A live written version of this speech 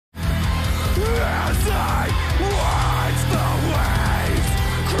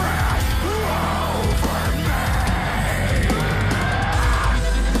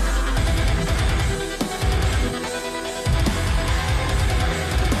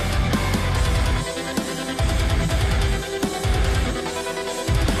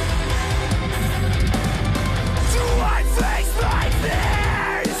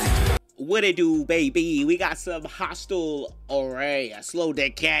what it do, baby. We got some hostile array, a slow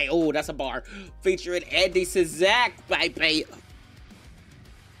decay. Oh, that's a bar. Featuring Andy Cizek, baby.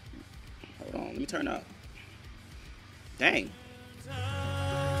 Hold on, let me turn up. Dang.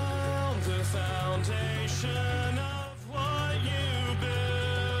 The foundation of what you build.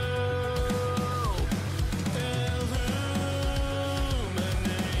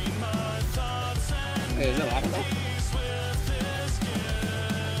 Illuminate my thoughts and Hey, is that loud enough?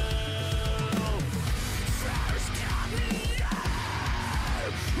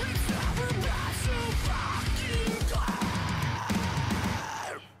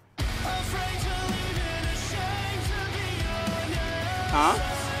 Huh?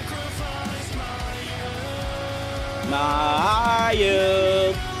 My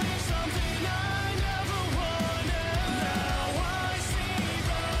you.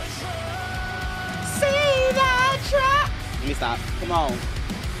 See that trap. Let me stop. Come on.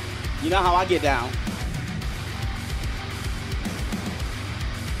 You know how I get down.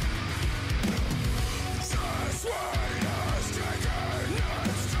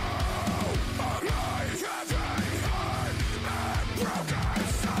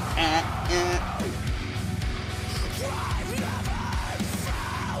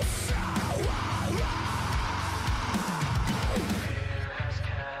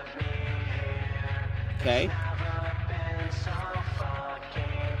 Okay.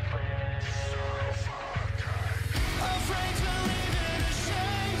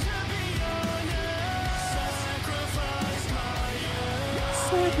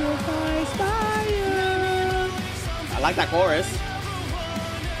 Sacrifice by you. I like that chorus.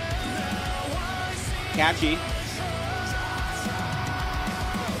 Catchy.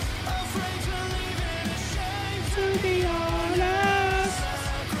 To be honest.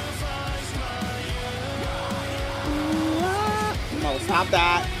 No, stop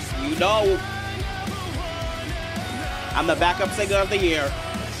that. You know I'm the backup singer of the year.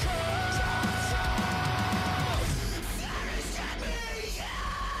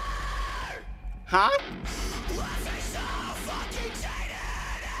 Huh?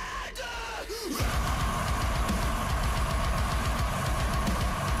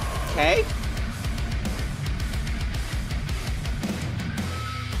 Okay.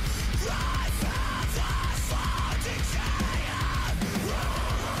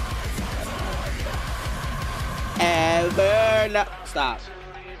 Ever no. Stop.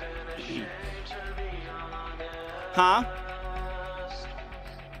 Huh?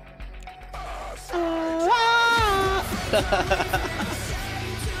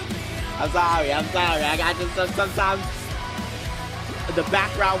 I'm sorry. I got just sometimes the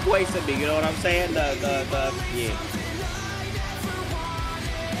background voice in me. You know what I'm saying? Yeah.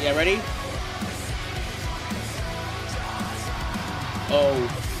 Yeah, ready?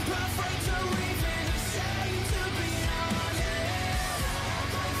 Oh.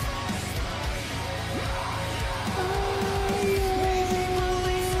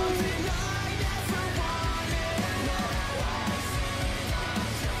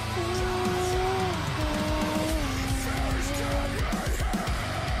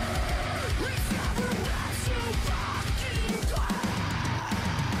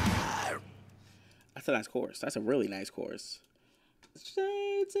 That's a nice chorus. That's a really nice chorus.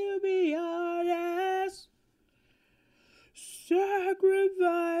 Say to be honest,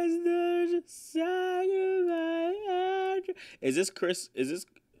 sacrifice the sacrifice. Is this Chris? Is this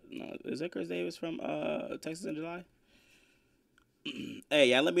no? Is that Chris Davis from Texas in July? Hey,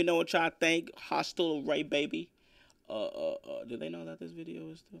 yeah. Let me know what y'all think. Hostile Ray, baby. Do they know that this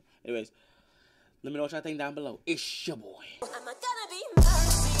video is still? Anyways, let me know what y'all think down below. It's your boy.